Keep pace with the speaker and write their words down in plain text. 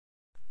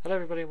Hello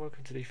everybody and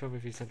welcome to the Film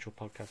Review Central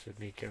podcast with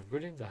me, Kieran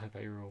Goodings. I hope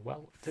you're all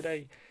well.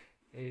 Today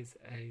is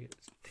a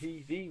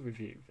TV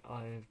review.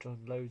 I have done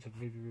loads of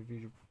movie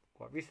reviews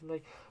quite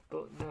recently,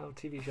 but now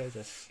TV shows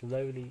are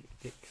slowly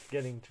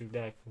getting to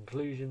their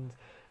conclusions.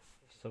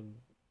 Some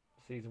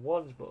season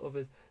ones, but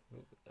others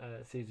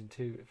season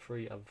 2,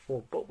 3 and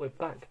 4. But we're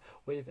back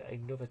with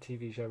another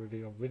TV show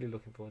review. I'm really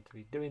looking forward to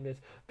be doing this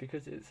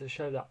because it's a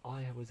show that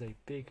I was a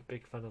big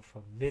fan of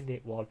from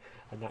minute one,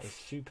 and that is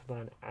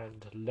Superman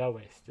and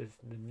Lois. This is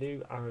the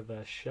new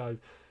Arrowverse show.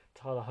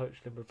 Tyler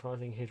Hoechlin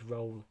reprising his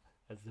role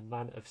as the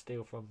Man of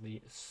Steel from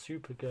the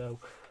Supergirl,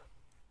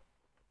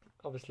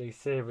 obviously,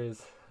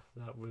 series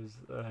that was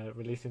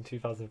released in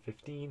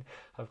 2015.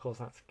 Of course,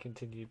 that's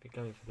continued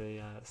going for the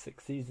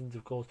 6 seasons,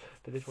 of course,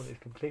 but this one is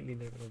completely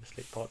new, and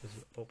obviously it partners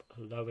up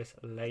Lois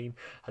Lane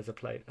that's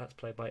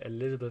played by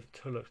Elizabeth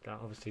Tulloch. Now,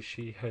 obviously,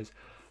 she has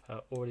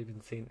already been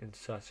seen in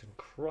certain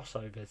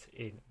crossovers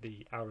in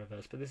the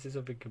Arrowverse, but this is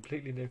something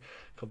completely new,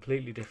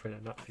 completely different,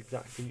 and that's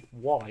exactly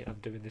why I'm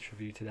doing this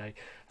review today.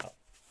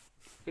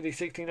 With these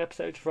 16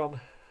 episodes from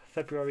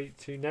February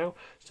to now,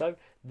 so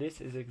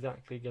this is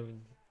exactly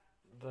going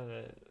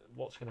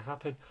what's going to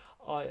happen.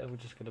 I am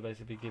just going to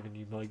basically be giving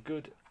you my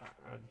good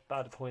and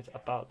bad points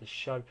about the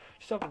show,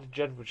 just having a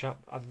general chat,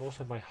 and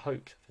also my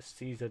hopes for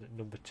season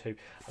number 2,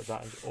 as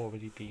that has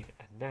already been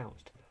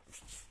announced.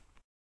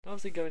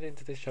 Obviously, going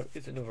into this show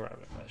is another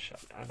Arrowverse show,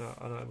 and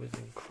I was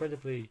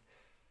incredibly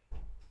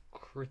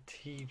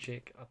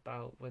strategic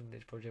about when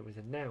this project was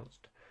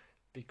announced,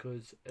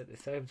 because at the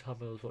same time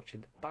I was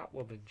watching the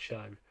Batwoman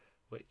show,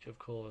 which of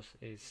course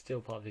is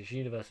still part of this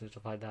universe and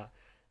stuff like that.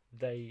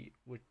 They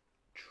were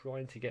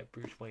trying to get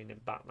Bruce Wayne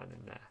and Batman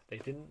in there. They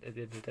didn't at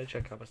the end of the day.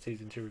 Check out my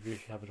season 2 review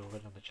if you haven't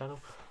already on the channel.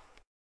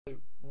 So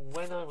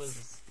when I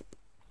was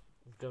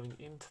going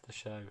into the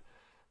show,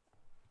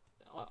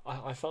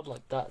 I felt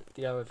like that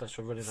the Arrowverse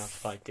were running out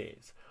of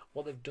ideas.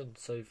 What they've done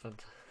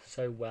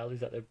so well is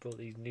that they've brought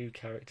these new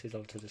characters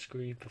onto the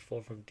screen,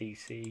 before from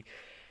DC,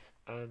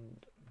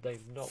 and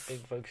they've not been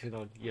focusing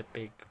on your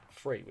big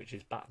three, which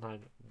is Batman,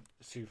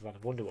 Superman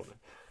and Wonder Woman.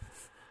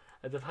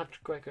 And they've had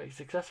great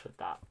success with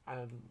that,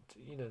 and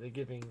they're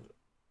giving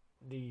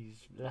these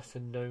lesser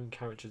known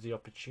characters the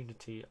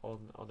opportunity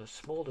on a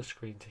smaller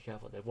screen to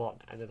get what they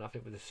want. And then I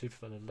think with the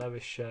Superman and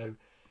Lois show,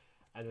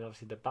 and then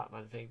obviously the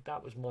Batman thing,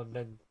 that was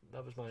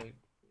my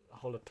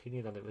whole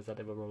opinion on it, was that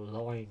they were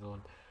relying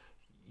on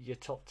your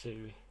top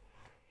 2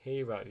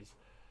 heroes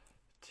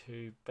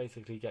to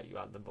basically get you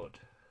out of the mud.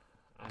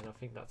 And I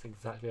think that's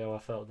exactly how I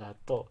felt there.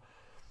 But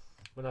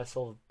when I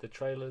saw the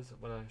trailers,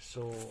 when I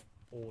saw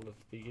all of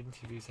the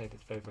interviews saying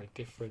it's very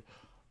different,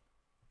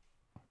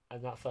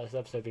 and that first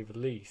episode being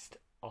released,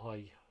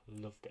 I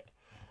loved it.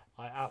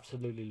 I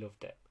absolutely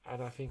loved it,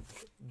 and I think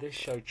this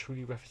show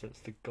truly represents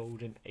the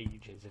golden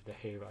ages of the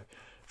hero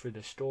through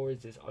the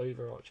stories, this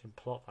overarching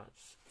plot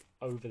that's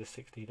over the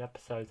 16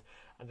 episodes,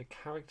 and the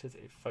characters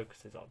it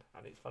focuses on.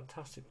 And it's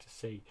fantastic to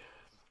see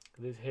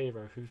this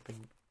hero who's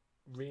been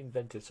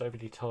reinvented so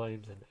many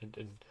times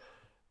and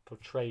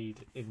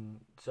portrayed in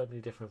so many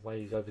different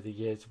ways over the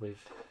years with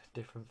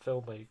different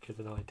filmmakers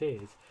and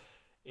ideas.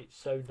 It's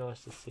so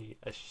nice to see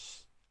a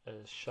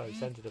show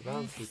centered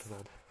around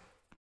Superman.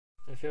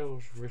 It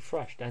feels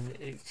refreshed, and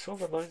it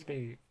sort of reminds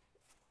me,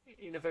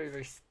 in a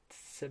very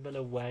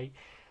similar way,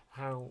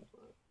 how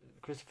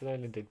Christopher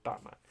Nolan did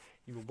Batman.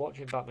 You were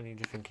watching Batman and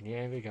you're thinking,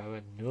 here we go,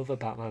 another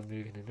Batman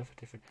movie, another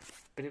different.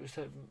 But it was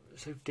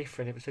so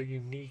different, it was so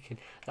unique, and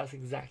that's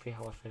exactly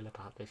how I feel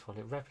about this one.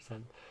 It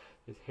represents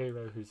this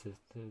hero who's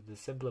the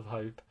symbol of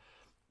hope,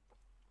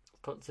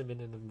 puts him in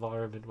an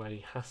environment where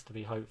he has to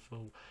be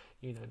hopeful,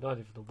 not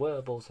only for the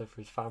world but also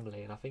for his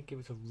family. And I think it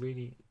was a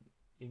really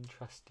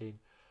interesting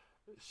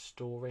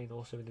story, and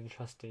also an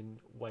interesting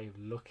way of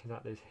looking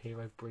at this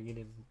hero, bringing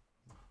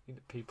in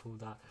people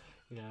that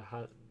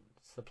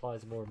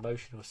supplies a more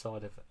emotional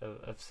side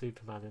of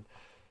Superman. And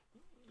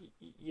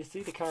you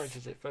see the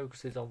characters it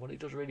focuses on. What it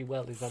does really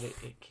well is that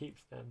it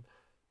keeps them,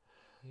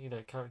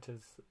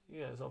 characters,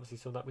 it's obviously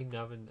some that we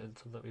know and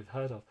some that we've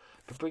heard of,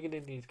 but bringing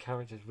in these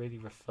characters really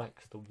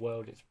reflects the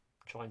world it's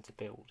trying to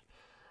build.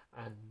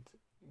 And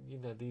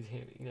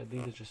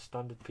these are just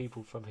standard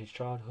people from his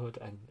childhood,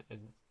 and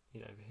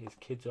his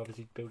kids are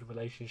obviously building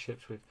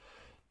relationships with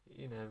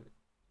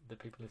the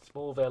people in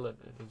Smallville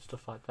and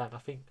stuff like that. And I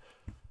think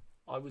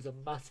I was a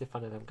massive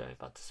fan of them going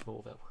back to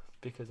Smallville,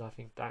 because I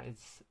think that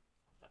is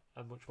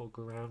a much more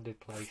grounded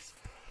place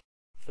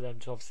for them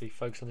to obviously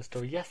focus on the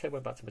story. Yes, they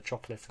went back to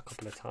Metropolis a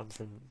couple of times,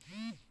 and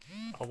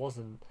I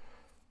wasn't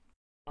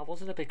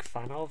a big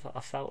fan of. I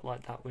felt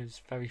like that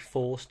was very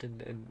forced,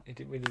 and it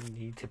didn't really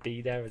need to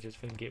be there. I just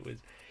think it was,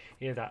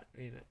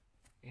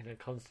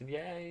 constant.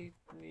 Yeah,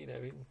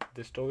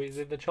 the stories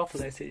in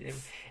Metropolis. It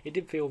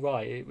didn't feel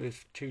right. It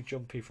was too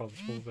jumpy from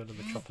Smallville and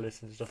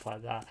Metropolis and stuff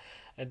like that.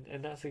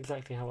 And that's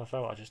exactly how I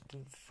felt. I just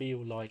didn't feel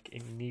like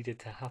it needed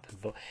to happen.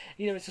 But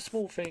it's a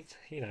small thing.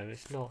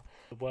 It's not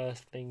the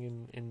worst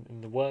thing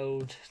in the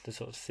world to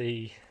sort of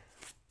see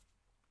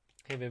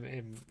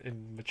him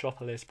in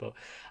Metropolis, but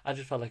I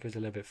just felt like it was a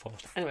little bit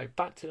forced. Anyway,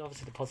 back to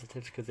obviously the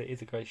positives, because it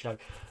is a great show.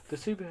 The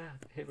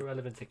superhero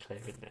elements are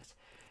clear in this.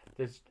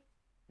 There's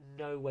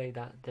no way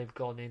that they've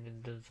gone in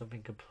and done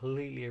something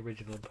completely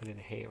original and put in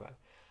a hero,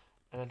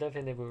 and I don't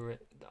think they were.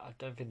 I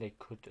don't think they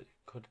could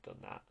have done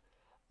that.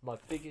 My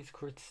biggest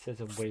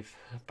criticism with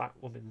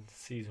Batwoman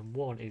season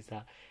 1 is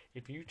that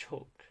if you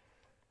took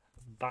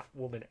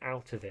Batwoman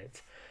out of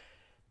it,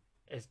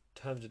 in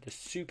terms of the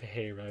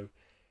superhero,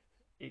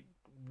 it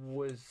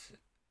was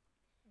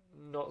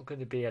not going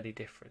to be any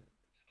different.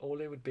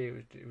 All it would be,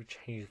 it would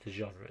change the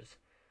genres.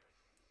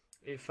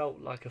 It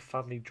felt like a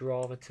family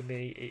drama to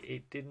me.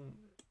 It didn't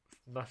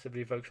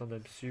massively focus on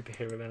them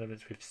superhero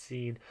elements we've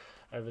seen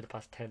over the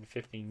past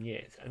 10-15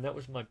 years, and that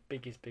was my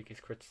biggest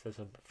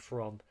criticism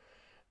from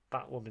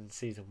Batwoman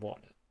season 1.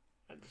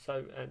 And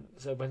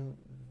so when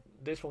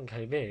this one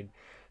came in,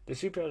 the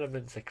super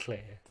elements are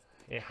clear.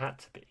 It had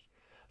to be,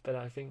 but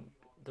I think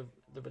the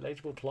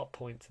relatable plot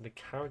points and the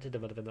character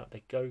development that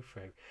they go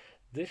through,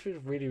 this was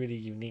really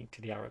unique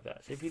to the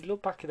Arrowverse. If you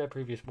look back at their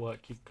previous work,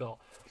 you've got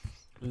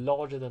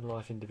larger than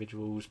life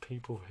individuals,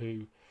 people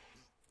who,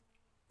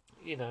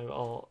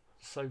 are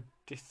so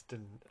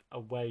distant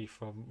away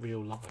from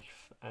real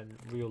life and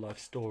real life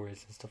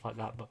stories and stuff like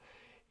that. But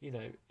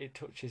it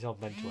touches on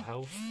mental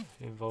health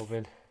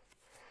involving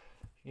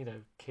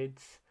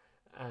kids,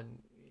 and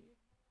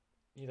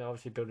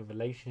obviously building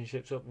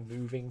relationships up,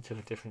 moving to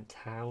a different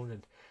town,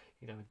 and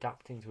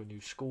adapting to a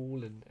new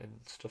school and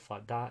stuff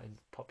like that, and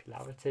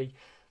popularity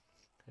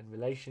and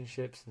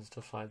relationships and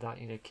stuff like that.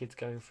 Kids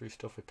going through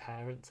stuff with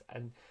parents,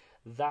 and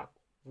that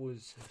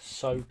was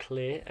so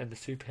clear. And the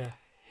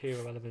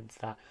superhero elements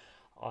that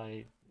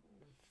I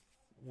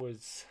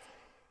was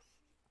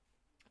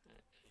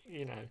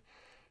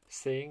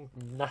seeing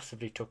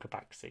massively took a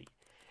backseat.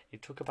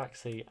 It took a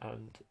backseat,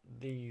 and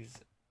these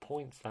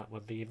points that were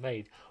being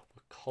made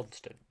were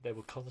constant. They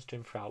were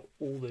constant throughout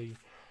all the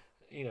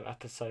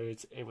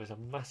episodes. It was a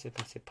massive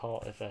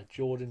part of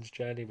Jordan's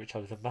journey, which I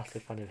was a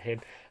massive fan of him,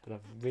 and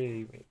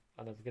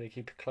I'm going to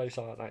keep a close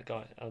eye on that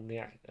guy and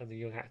the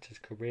young actor's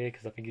career,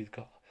 because I think he's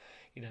got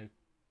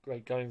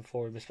great going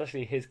for him,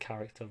 especially his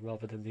character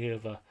rather than the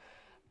other.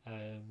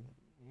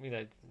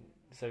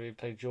 So he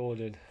played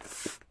Jordan.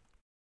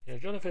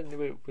 Jonathan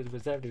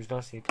was there, and he was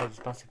nice, and he played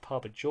this massive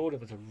part, but Jordan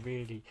was a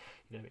really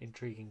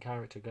intriguing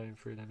character going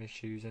through them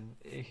issues, and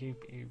he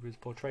was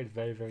portrayed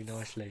very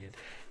nicely,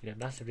 and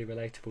massively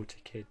relatable to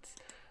kids,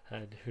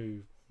 and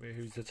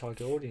who's the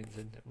target audience.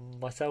 And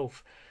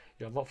myself,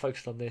 I'm not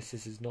focused on this.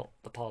 This is not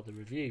the part of the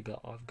review, but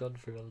I've gone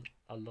through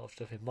a lot of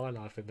stuff in my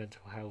life with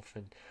mental health,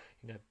 and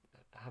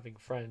having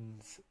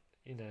friends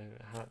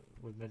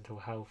with mental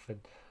health and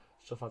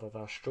stuff like that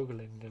are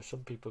struggling. Some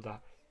people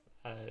that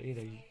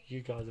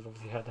you guys have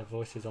obviously heard their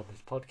voices on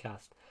this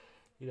podcast.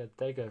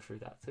 They go through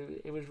that. So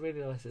it was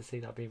really nice to see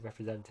that being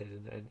represented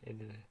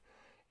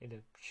in a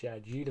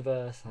shared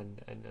universe,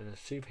 and a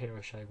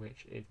superhero show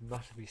which is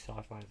massively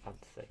sci-fi and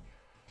fantasy.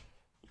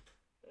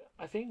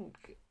 I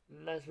think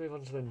let's move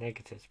on to the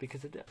negatives,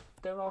 because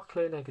there are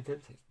clear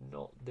negatives. It's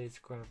not this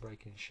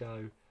groundbreaking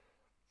show,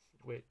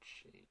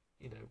 which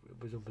it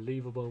was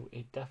unbelievable.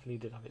 It definitely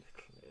did have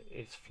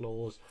its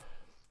flaws.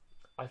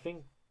 I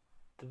think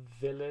the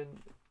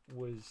villain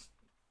was.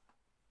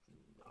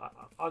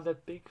 I'm a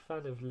big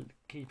fan of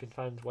keeping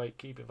fans wait,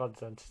 keeping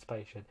fans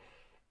anticipation.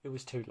 It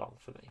was too long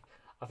for me.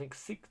 I think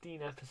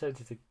 16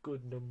 episodes is a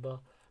good number,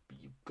 but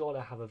you've got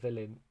to have a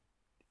villain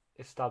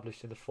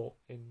established in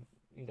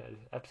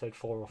episode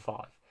 4 or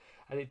 5,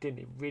 and it didn't.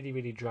 It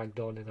really dragged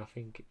on, and I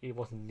think it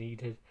wasn't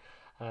needed.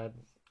 And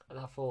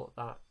I thought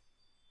that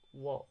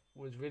what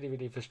was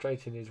really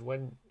frustrating is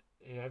when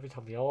every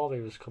time the army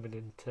was coming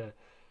into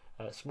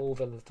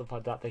Smallville and stuff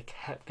like that, they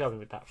kept going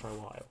with that for a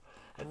while,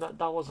 and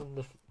that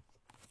wasn't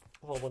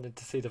what I wanted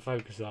to see the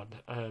focus on.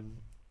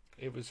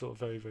 It was sort of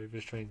very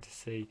frustrating to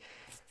see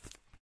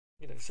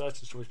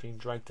certain stories being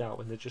dragged out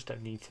when they just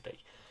don't need to be.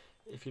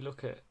 If you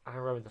look at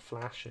Arrow and the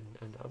Flash, and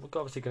I'm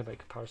obviously going to make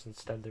comparisons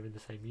to them, they're in the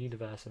same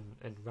universe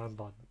and ran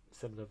by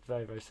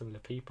very similar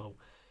people.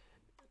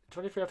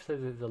 23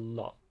 episodes is a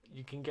lot.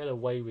 You can get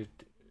away with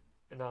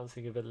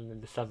announcing a villain in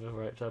the 7th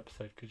or 8th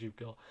episode because you've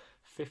got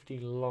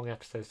 15 long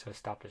episodes to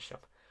establish them.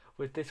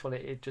 With this one,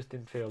 it just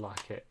didn't feel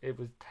like it. It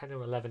was 10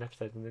 or 11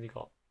 episodes, and then you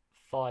got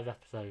 5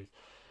 episodes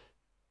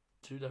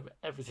to know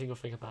every single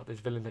thing about this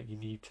villain that you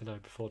need to know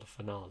before the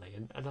finale.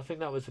 And I think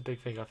that was a big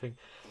thing.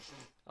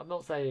 I'm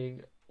not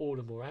saying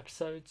order more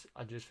episodes.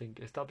 I just think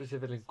establish the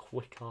villain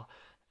quicker.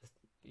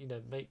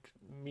 Make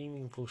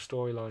meaningful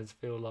storylines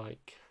feel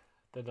like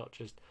they're not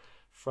just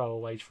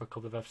throwaways for a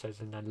couple of episodes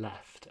and then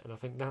left. And I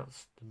think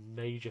that's the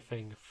major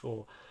thing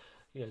for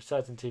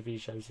certain TV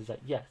shows, is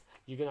that yes,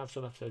 you're going to have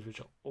some episodes which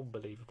are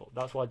unbelievable.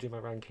 That's why I do my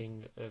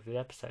ranking of the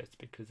episodes,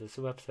 because there's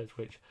some episodes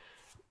which,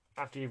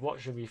 after you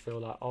watch them, you feel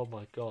like, oh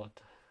my god,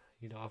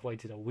 I've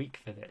waited a week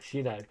for this,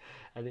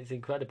 and it's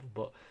incredible.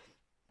 But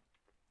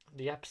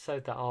the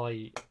episode that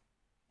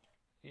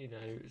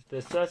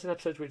there's certain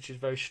episodes which is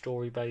very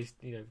story based,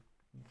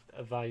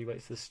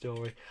 evaluates the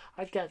story.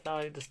 I get that,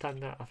 I understand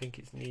that. I think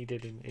it's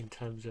needed in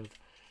terms of,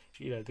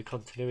 the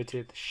continuity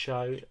of the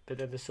show. But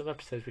then there's some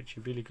episodes which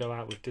you really go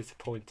out with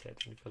disappointed,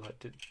 and you feel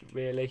like,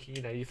 really,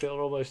 you feel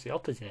almost the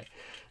opposite.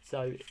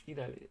 So,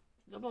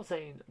 I'm not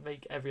saying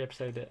make every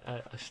episode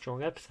a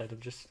strong episode.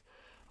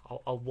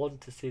 I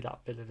want to see that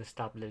villain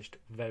established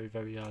very,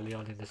 very early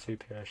on in the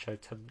superhero show,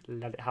 to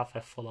let it have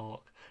their full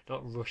arc,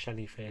 not rush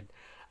anything,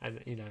 and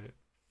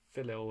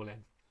fill it all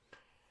in.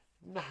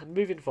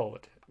 Moving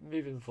forward,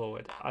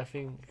 I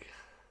think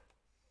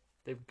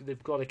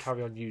they've got to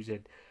carry on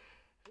using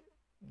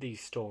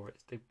these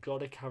stories. They've got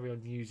to carry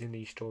on using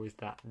these stories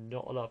that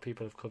not a lot of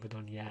people have covered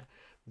on yet.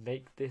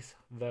 Make this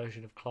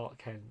version of Clark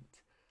Kent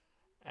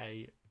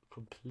a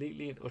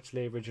completely and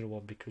utterly original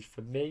one, because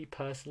for me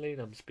personally,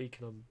 and I'm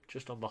speaking on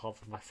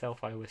behalf of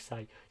myself, I always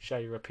say, share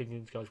your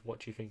opinions, guys. What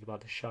do you think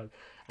about the show?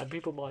 And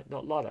people might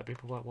not like that.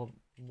 People might want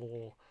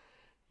more,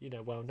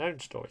 well-known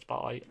stories.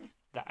 But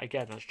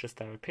that's just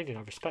their opinion.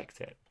 I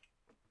respect it,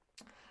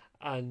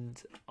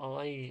 and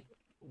I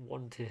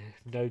want to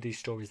know these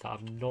stories that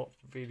I'm not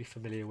really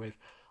familiar with.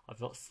 I've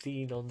not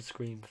seen on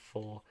screen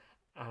before,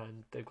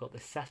 and they've got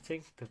the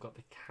setting, they've got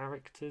the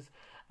characters,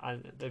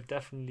 and they've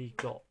definitely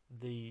got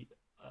the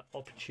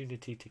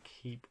opportunity to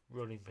keep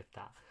running with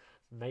that.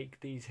 Make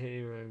these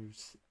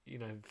heroes,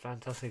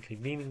 fantastically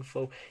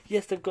meaningful.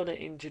 Yes, they've got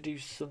to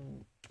introduce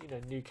some,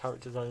 new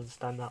characters. I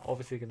understand that.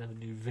 Obviously, they're going to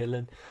have a new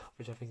villain,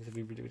 which I think is going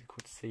to be really, really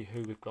cool to see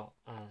who we've got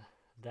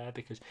there,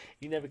 because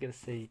you're never going to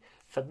see,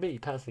 for me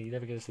personally, you're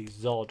never going to see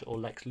Zod or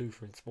Lex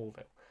Luthor in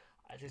Smallville.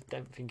 I just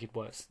don't think it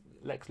works.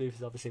 Lex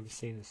Luthor's obviously we've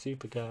seen in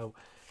Supergirl.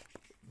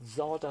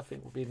 Zod, I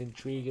think, will be an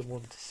intriguing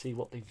one to see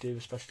what they do,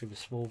 especially with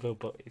Smallville.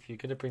 But if you're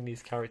going to bring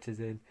these characters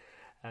in,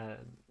 they're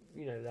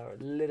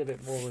a little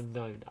bit more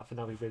unknown. I think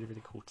that'll be really,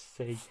 really cool to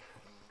see.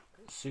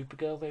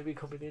 Supergirl maybe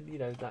coming in,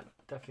 that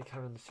definitely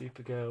carrying the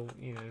Supergirl,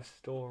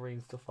 story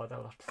and stuff like that.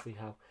 We'll have to see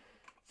how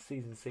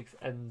season 6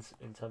 ends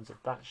in terms of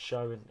that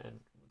show and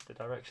the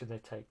direction they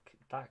take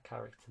that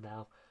character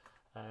now.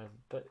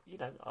 But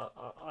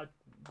I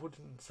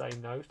wouldn't say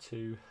no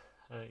to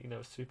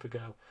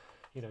Supergirl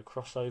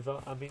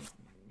crossover. I mean,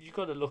 you've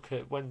got to look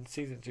at when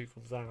season 2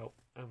 comes out,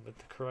 and with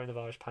the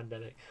coronavirus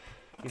pandemic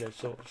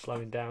sort of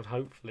slowing down,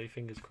 hopefully,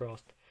 fingers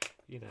crossed,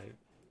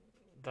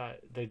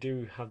 that they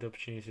do have the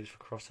opportunities for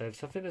crossovers.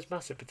 So I think there's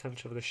massive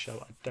potential for this show.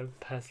 I don't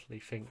personally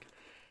think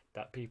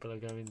that people are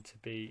going to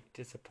be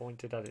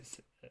disappointed that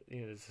it's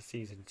there's a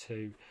season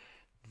 2.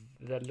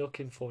 They're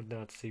looking forward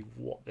now to see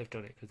what they've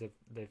done, because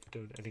they've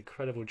done an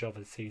incredible job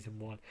of season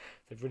 1.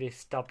 They've really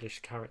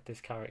established this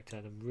character,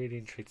 and I'm really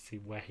intrigued to see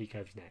where he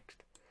goes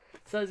next.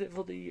 So that's it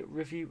for the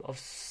review of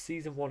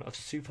season 1 of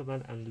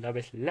Superman and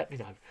Lois. Let me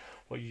know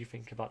what you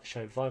think about the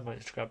show via my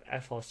Instagram,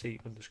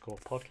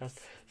 FRC_podcast.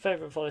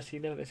 Favourite and follow so you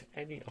never miss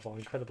any of our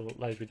incredible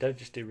uploads. We don't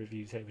just do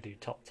reviews here, we do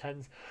top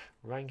 10s,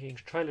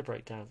 rankings, trailer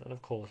breakdowns, and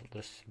of course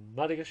the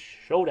Smadigus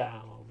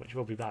Showdown, which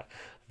will be back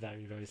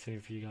very, very soon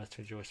for you guys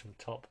to enjoy some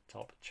top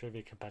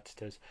trivia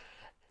competitors.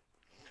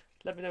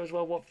 Let me know as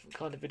well what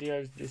kind of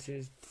videos this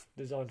is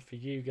designed for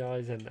you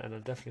guys, and I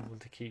definitely want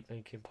to keep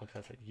making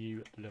podcasts that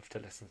you love to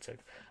listen to.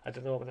 I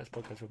don't know what the next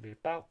podcast will be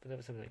about, but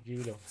never something that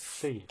you love.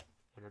 See you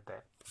in a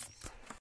bit.